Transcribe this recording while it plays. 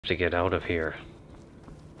To get out of here.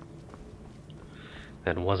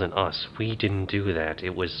 That wasn't us. We didn't do that.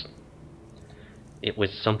 It was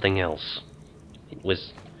something else. It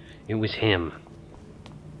was him.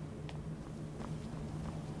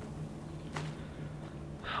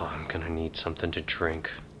 Oh, I'm gonna need something to drink.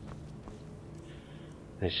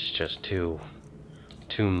 This is just too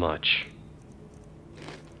much.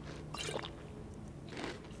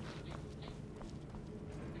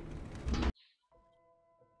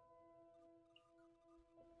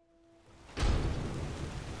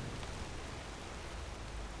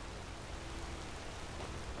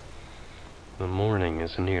 The morning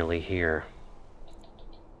is nearly here.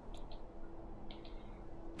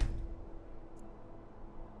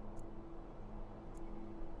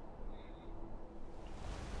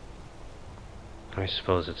 I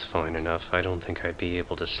suppose it's fine enough. I don't think I'd be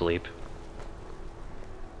able to sleep.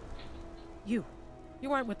 You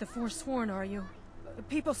aren't with the Forsworn, are you?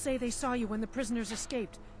 People say they saw you when the prisoners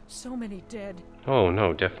escaped. So many dead. Oh,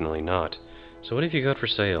 no, definitely not. So what have you got for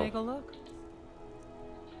sale? Take a look.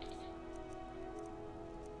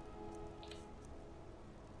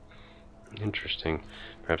 Interesting.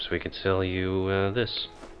 Perhaps we could sell you, this.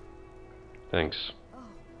 Thanks. Oh,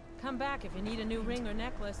 come back if you need a new ring or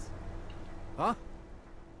necklace. Huh?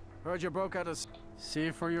 Heard you broke out of... See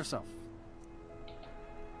it for yourself.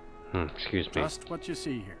 Excuse me. Just what you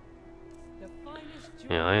see here.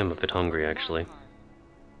 Yeah, I am a bit hungry, actually.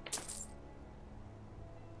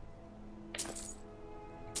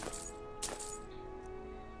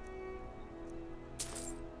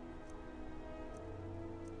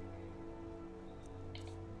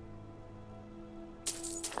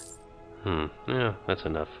 Yeah, that's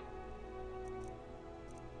enough.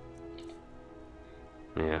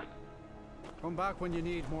 Yeah. Come back when you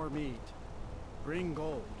need more meat. Bring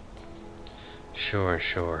gold.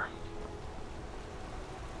 Sure.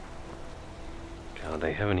 God,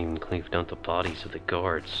 they haven't even cleaved out the bodies of the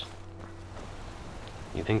guards.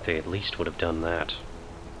 You'd think they at least would have done that.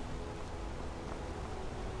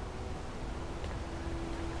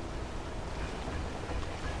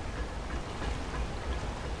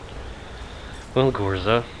 Well,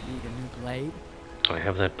 Gorza. Need a new blade? I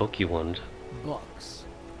have that book you wanted. Books.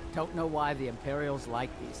 Don't know why the Imperials like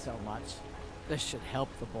these so much. This should help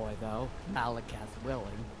the boy, though, Malakath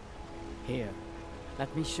willing. Here,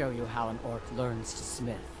 let me show you how an orc learns to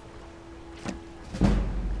smith.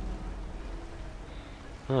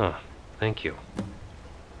 Ah, thank you.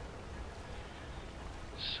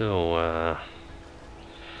 So,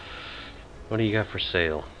 what do you got for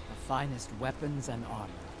sale? The finest weapons and armor.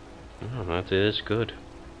 Oh, that is good.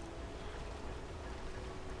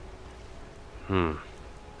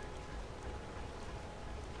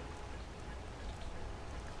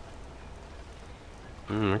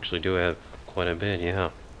 Actually do have quite a bit, yeah.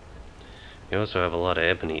 You also have a lot of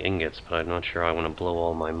ebony ingots, but I'm not sure I want to blow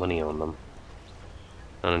all my money on them.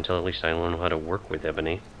 Not until at least I learn how to work with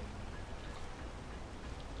ebony.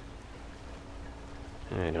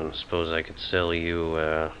 I don't suppose I could sell you,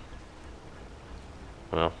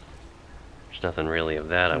 well, there's nothing really of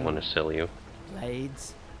that I want to sell you.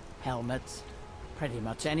 Blades, helmets, pretty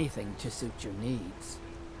much anything to suit your needs.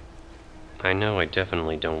 I know I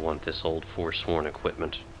definitely don't want this old Forsworn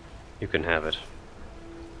equipment. You can have it.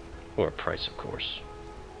 For a price, of course.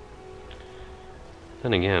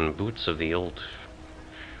 Then again, boots of the old...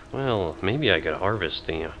 Well, maybe I could harvest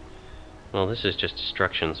the... Well, this is just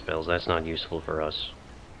destruction spells. That's not useful for us.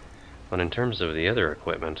 But in terms of the other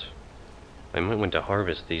equipment, I might want to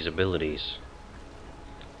harvest these abilities.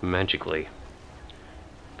 Magically.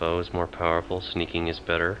 Bow is more powerful, sneaking is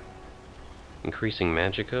better. Increasing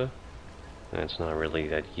magicka? That's not really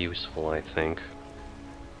that useful, I think.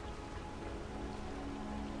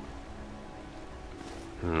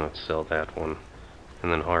 Let's sell that one.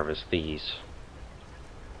 And then harvest these.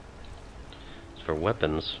 As for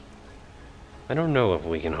weapons, I don't know if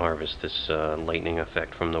we can harvest this lightning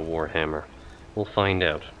effect from the Warhammer. We'll find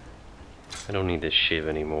out. I don't need this shiv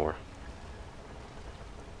anymore.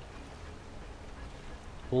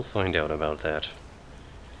 We'll find out about that.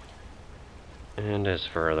 And as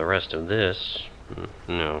for the rest of this,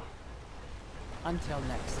 no. Until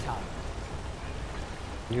next time.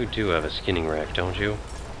 You do have a skinning rack, don't you?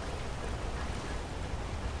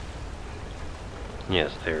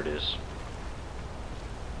 Yes, there it is.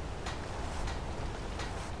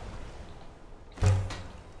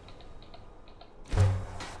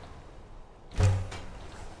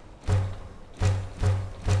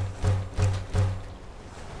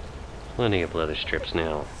 Plenty of leather strips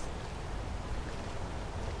now.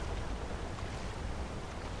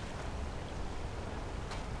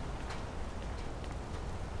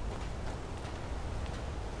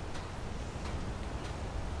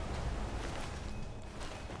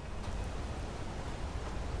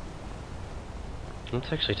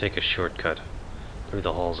 Let's actually take a shortcut through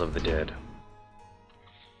the halls of the dead.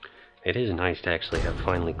 It is nice to actually have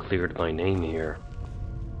finally cleared my name here.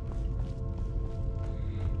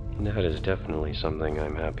 That is definitely something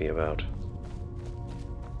I'm happy about.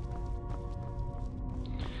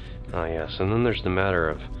 Ah yes, and then there's the matter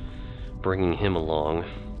of bringing him along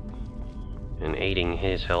and aiding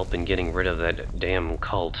his help in getting rid of that damn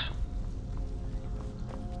cult.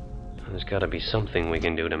 There's gotta be something we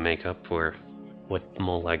can do to make up for what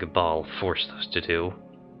Molag Bal forced us to do.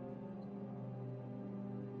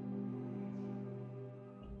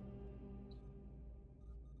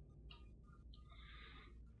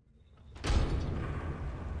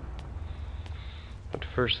 But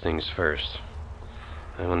first things first,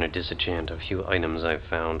 I want to disenchant a few items I've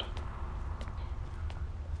found.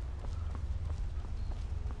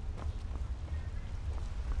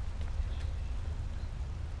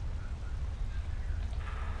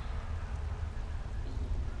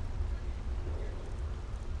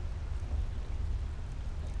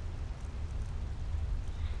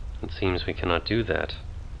 It seems we cannot do that.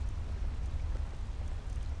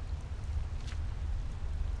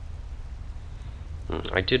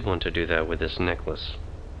 I did want to do that with this necklace.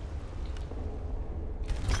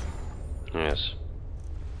 Yes.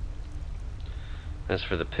 As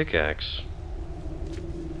for the pickaxe,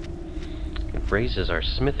 it raises our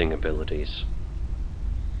smithing abilities.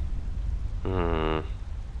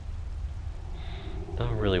 That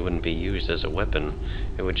really wouldn't be used as a weapon.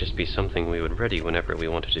 It would just be something we would ready whenever we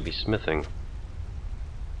wanted to be smithing.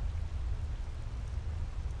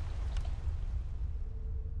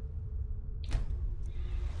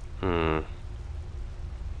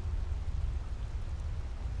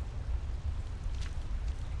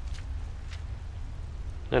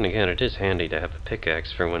 Then again, it is handy to have a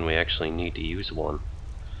pickaxe for when we actually need to use one.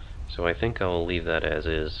 So I think I will leave that as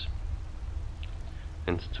is.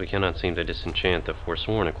 And since we cannot seem to disenchant the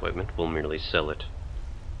Forsworn equipment, we'll merely sell it.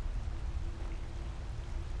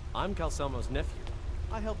 I'm Calcelmo's nephew.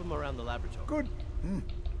 I help him around the laboratory. Good.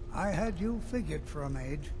 I had you figured for a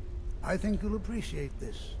mage. I think you'll appreciate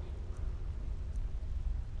this.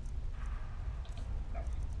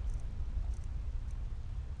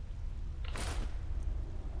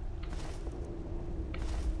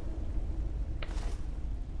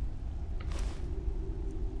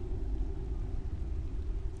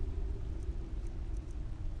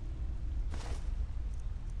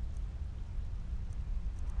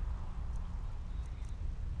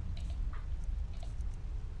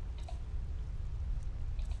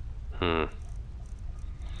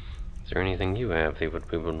 Is there anything you have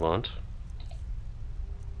that we would want?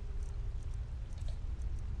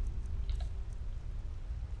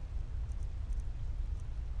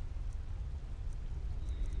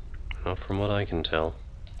 Not from what I can tell.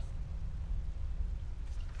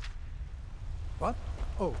 What?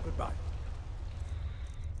 Oh, goodbye.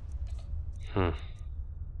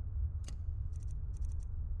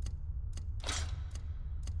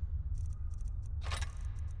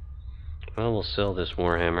 Well, we'll sell this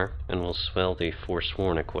Warhammer, and we'll sell the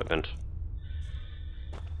Forsworn equipment.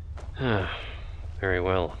 Very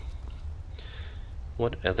well.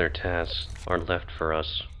 What other tasks are left for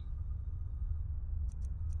us?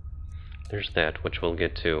 There's that, which we'll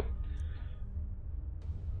get to.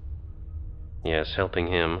 Yes, helping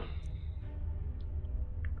him.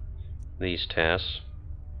 These tasks.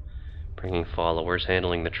 Bringing followers,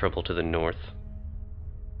 handling the trouble to the north.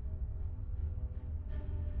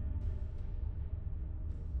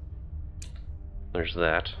 There's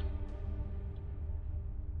that.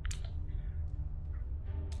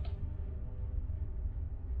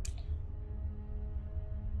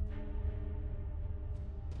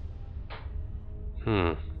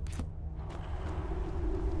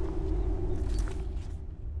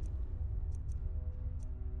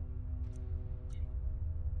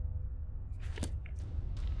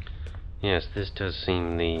 Yes, this does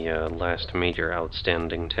seem the last major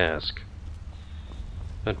outstanding task.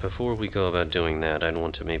 But before we go about doing that, I'd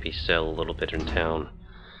want to maybe sell a little bit in town,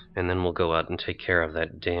 and then we'll go out and take care of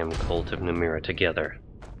that damn Cult of Namira together.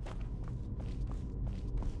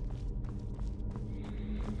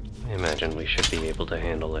 I imagine we should be able to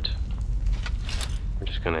handle it. We're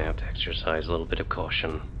just gonna have to exercise a little bit of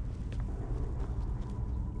caution.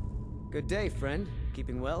 Good day, friend.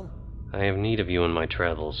 Keeping well? I have need of you in my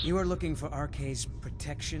travels. You are looking for Arcade's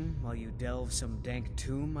protection while you delve some dank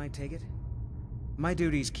tomb, I take it? My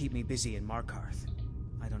duties keep me busy in Markarth.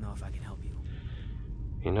 I don't know if I can help you.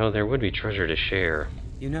 You know, there would be treasure to share.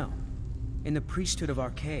 You know, in the priesthood of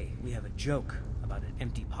Arcade, we have a joke about an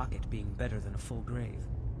empty pocket being better than a full grave.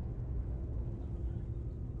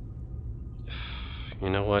 You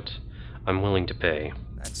know what? I'm willing to pay.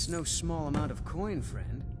 That's no small amount of coin,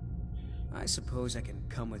 friend. I suppose I can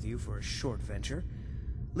come with you for a short venture.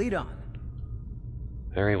 Lead on.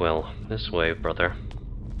 Very well. This way, brother.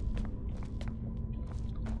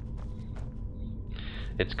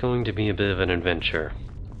 It's going to be a bit of an adventure.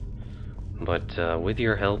 But with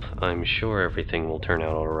your help, I'm sure everything will turn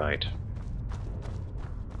out alright.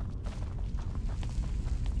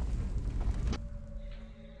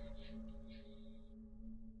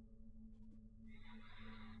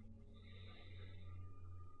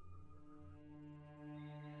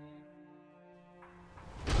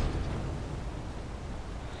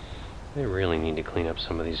 They really need to clean up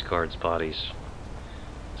some of these guards' bodies.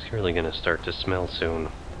 It's really gonna start to smell soon.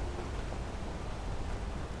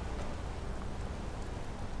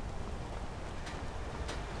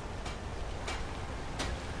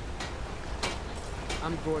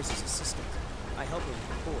 I'm Gorse's assistant. I help him with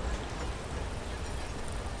the forge.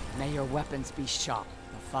 May your weapons be sharp,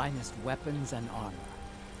 the finest weapons and armor.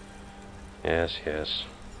 Yes, yes.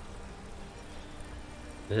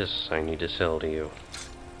 This I need to sell to you.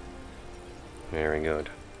 Very good.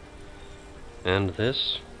 And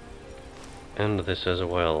this as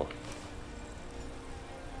well.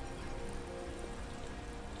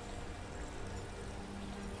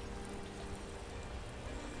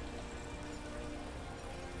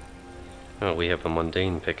 Oh, we have a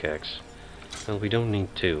mundane pickaxe. Well, we don't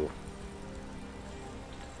need two.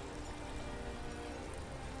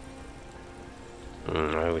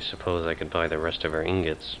 I always suppose I could buy the rest of our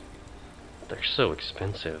ingots. They're so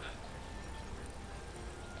expensive.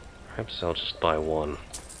 Perhaps I'll just buy one.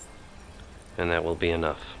 And that will be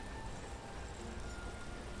enough.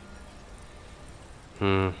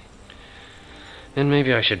 And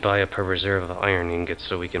maybe I should buy up a reserve of iron ingots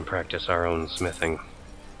so we can practice our own smithing.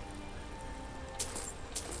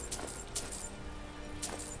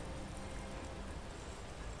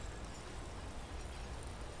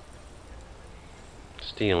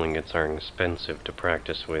 Steel ingots are expensive to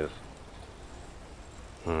practice with.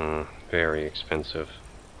 Very expensive.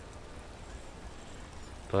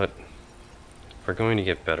 But if we're going to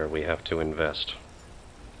get better, we have to invest.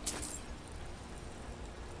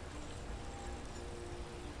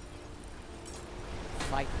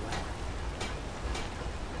 Fight well.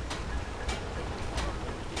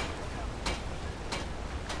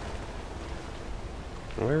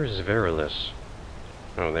 Where is Verulus?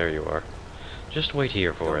 Oh, there you are. Just wait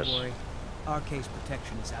here for us. Don't worry. Our case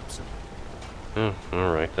protection is absolute. Oh,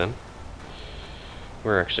 alright then.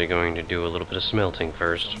 We're actually going to do a little bit of smelting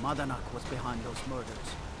first. So Madanak was behind those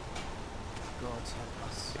murders. Gods help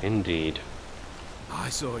us. Indeed. I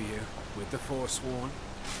saw you with the Forsworn.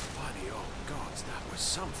 By the old gods, that was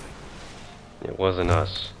something. It wasn't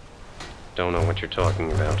us. Don't know what you're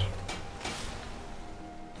talking about.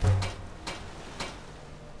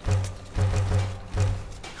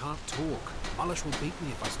 Can't talk. Malish will beat me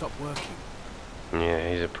if I stop working.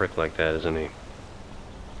 Yeah, he's a prick like that, isn't he?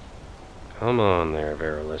 Come on there,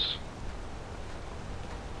 Verulus.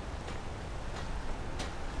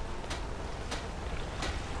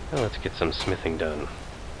 Now let's get some smithing done.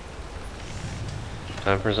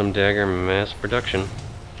 Time for some dagger mass production.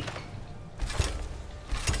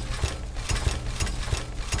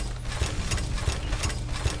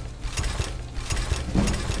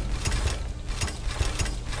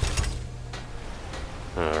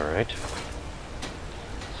 Alright.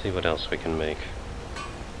 See what else we can make.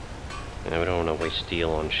 And we don't want to waste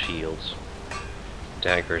steel on shields.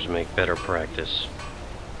 Daggers make better practice.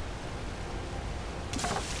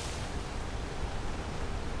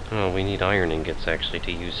 Oh, we need iron ingots actually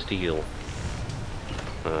to use steel.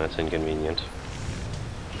 That's inconvenient.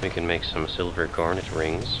 We can make some silver garnet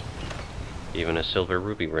rings. Even a silver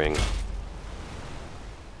ruby ring.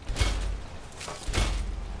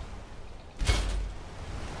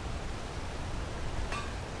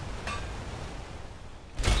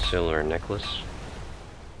 Silver necklace.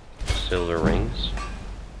 Silver rings.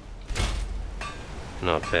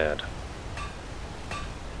 Not bad.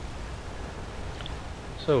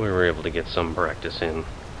 So we were able to get some practice in.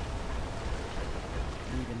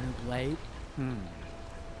 Need a new blade?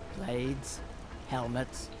 Blades,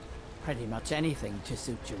 helmets, pretty much anything to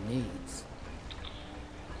suit your needs.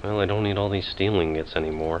 Well, I don't need all these steel ingots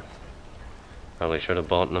anymore. Probably should have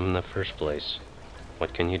bought them in the first place.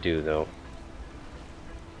 What can you do, though?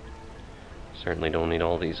 Certainly don't need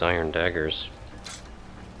all these iron daggers.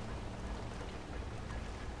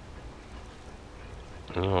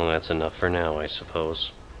 Oh, that's enough for now, I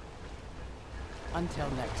suppose.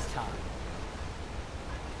 Until next time.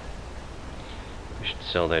 We should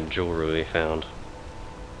sell that jewelry we found.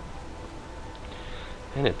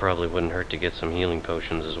 And it probably wouldn't hurt to get some healing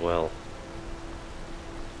potions as well.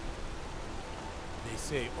 They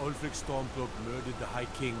say Ulfric Stormcloak murdered the High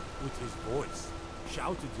King with his voice,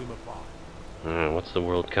 shouted him apart. What's the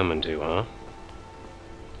world coming to, huh?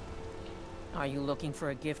 Are you looking for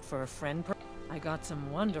a gift for a friend? I got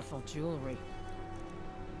some wonderful jewelry.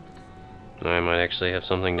 I might actually have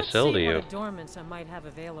something to Let's sell see to you. what adornments I might have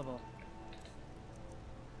available.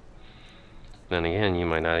 Then again, you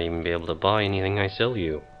might not even be able to buy anything I sell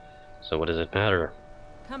you. So what does it matter?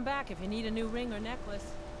 Come back if you need a new ring or necklace.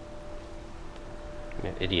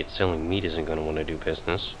 That idiot selling meat isn't going to want to do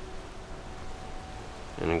business.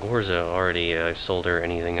 And Gorza already sold her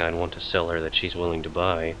anything I'd want to sell her that she's willing to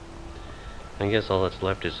buy. I guess all that's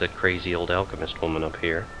left is that crazy old alchemist woman up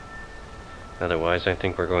here. Otherwise, I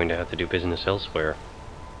think we're going to have to do business elsewhere.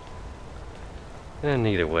 And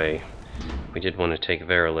either way, we did want to take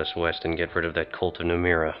Verulus west and get rid of that Cult of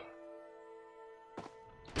Namira.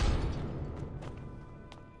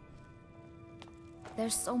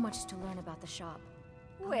 There's so much to learn about the shop.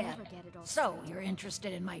 I'll Well, never get it all so straight. you're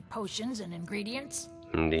interested in my potions and ingredients?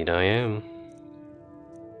 Indeed I am.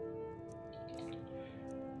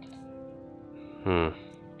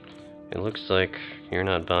 It looks like you're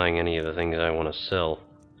not buying any of the things I want to sell.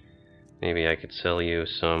 Maybe I could sell you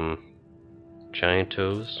some giant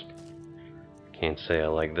toes? Can't say I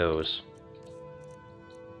like those.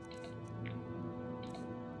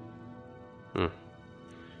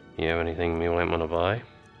 You have anything you might want to buy?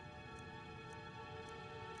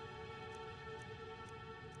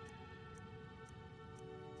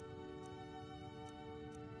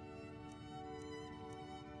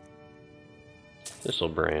 This'll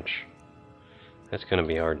branch. That's gonna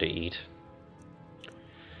be hard to eat.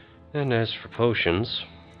 And as for potions,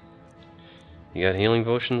 you got healing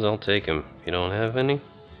potions? I'll take them. If you don't have any,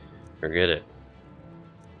 forget it.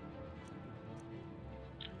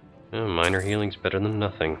 Minor healing's better than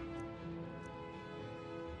nothing.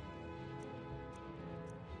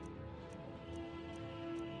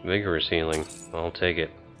 Vigorous healing, I'll take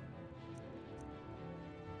it.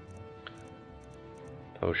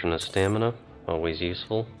 Potion of stamina, always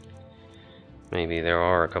useful. Maybe there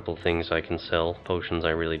are a couple things I can sell, potions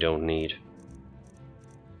I really don't need.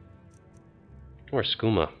 Or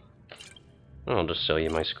skooma. I'll just sell you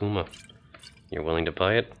my skooma. You're willing to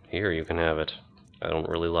buy it? Here, you can have it. I don't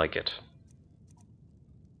really like it.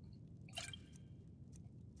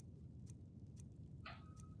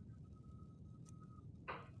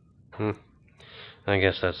 I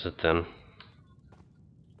guess that's it then.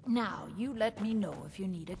 Now, you let me know if you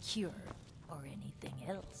need a cure or anything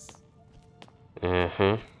else.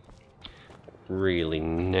 Really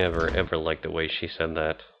never ever liked the way she said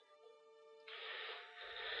that.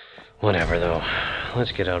 Whatever though.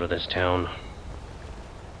 Let's get out of this town.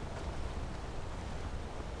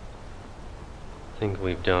 I think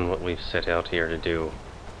we've done what we've set out here to do.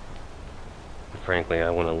 Frankly, I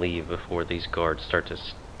want to leave before these guards start to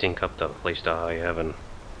stink up the place to high heaven.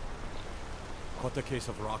 Caught a case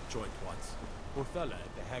of rock joint once. Othala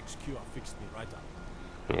at the Hag's Cure fixed me right up.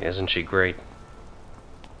 Yeah, isn't she great?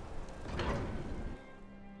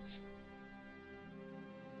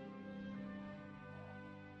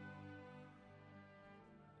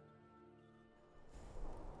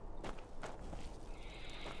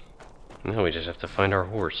 Now we just have to find our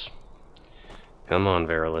horse. Come on,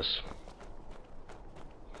 Verulus.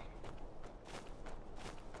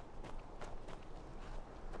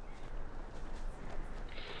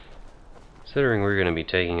 Considering we're going to be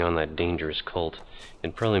taking on that dangerous cult,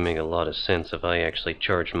 it'd probably make a lot of sense if I actually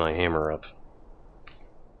charged my hammer up.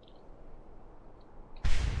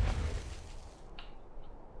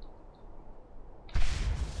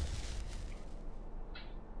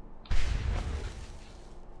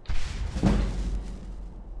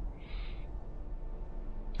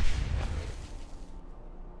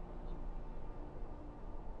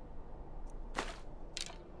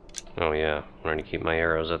 Oh yeah, I'm going to keep my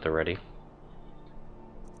arrows at the ready.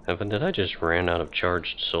 But did I just ran out of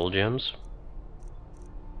charged soul gems?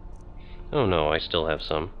 Oh no, I still have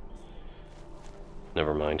some.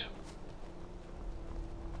 Never mind.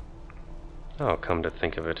 Oh, come to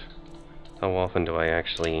think of it. How often do I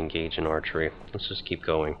actually engage in archery? Let's just keep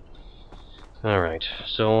going. Alright,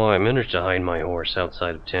 so I managed to hide my horse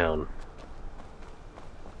outside of town.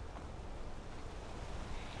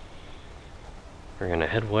 We're gonna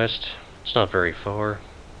head west. It's not very far.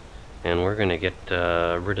 And we're gonna get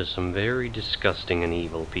rid of some very disgusting and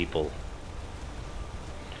evil people.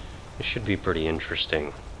 It should be pretty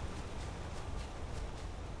interesting.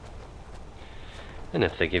 And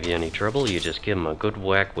if they give you any trouble, you just give them a good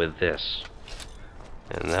whack with this.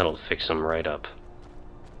 And that'll fix them right up.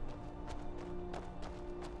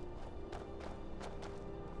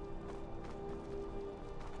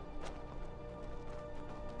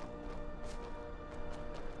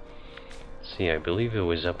 see, I believe it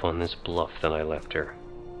was up on this bluff that I left her.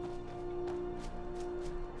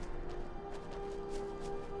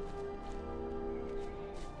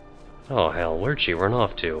 Oh hell, where'd she run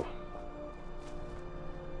off to?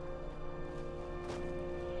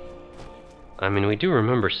 I mean, we do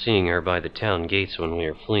remember seeing her by the town gates when we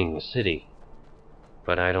were fleeing the city,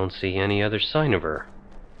 but I don't see any other sign of her.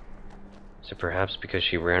 Is it perhaps because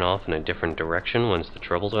she ran off in a different direction once the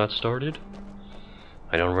trouble got started?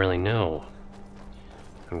 I don't really know.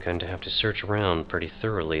 I'm going to have to search around pretty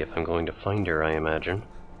thoroughly if I'm going to find her, I imagine.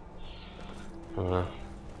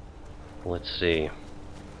 Let's see.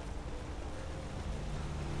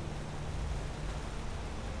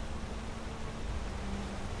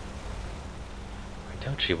 I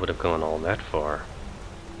doubt she would have gone all that far.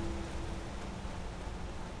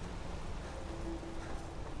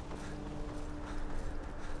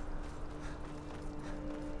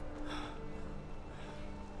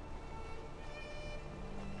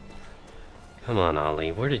 Come on,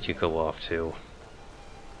 Allie, where did you go off to?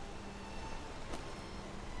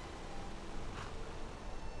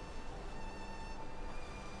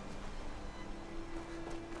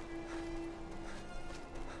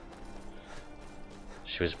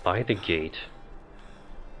 She was by the gate,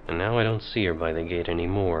 and now I don't see her by the gate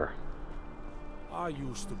anymore. I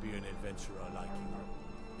used to be an adventurer like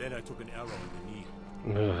you. Then I took an arrow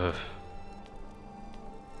in the knee. Ugh.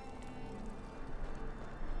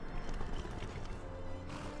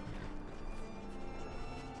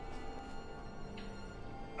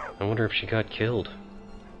 I wonder if she got killed.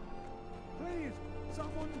 Please,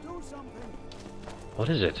 someone do something. What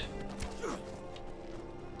is it?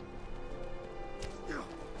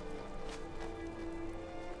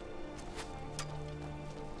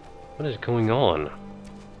 What is going on?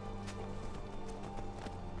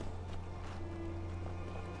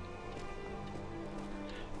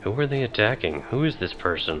 Who are they attacking? Who is this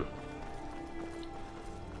person?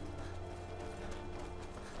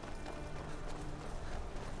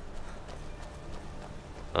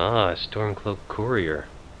 Ah, a Stormcloak courier.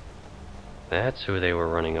 That's who they were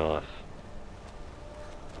running off.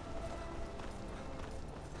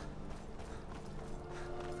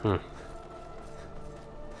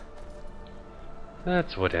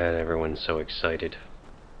 That's what had everyone so excited.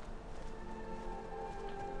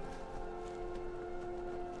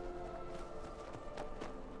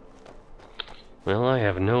 Well, I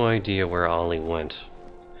have no idea where Allie went.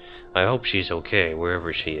 I hope she's okay,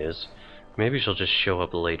 wherever she is. Maybe she'll just show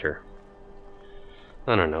up later.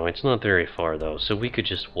 I don't know, it's not very far though, so we could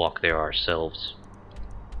just walk there ourselves.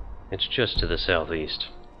 It's just to the southeast.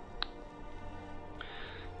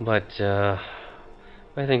 But,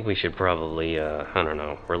 I think we should probably, I don't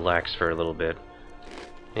know, relax for a little bit.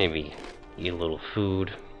 Maybe eat a little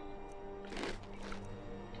food.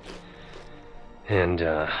 And,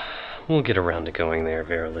 we'll get around to going there,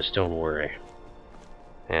 Verulus, don't worry.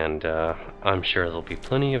 And, I'm sure there'll be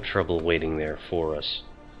plenty of trouble waiting there for us.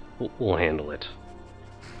 We'll handle it.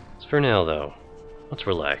 As for now, though, let's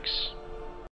relax.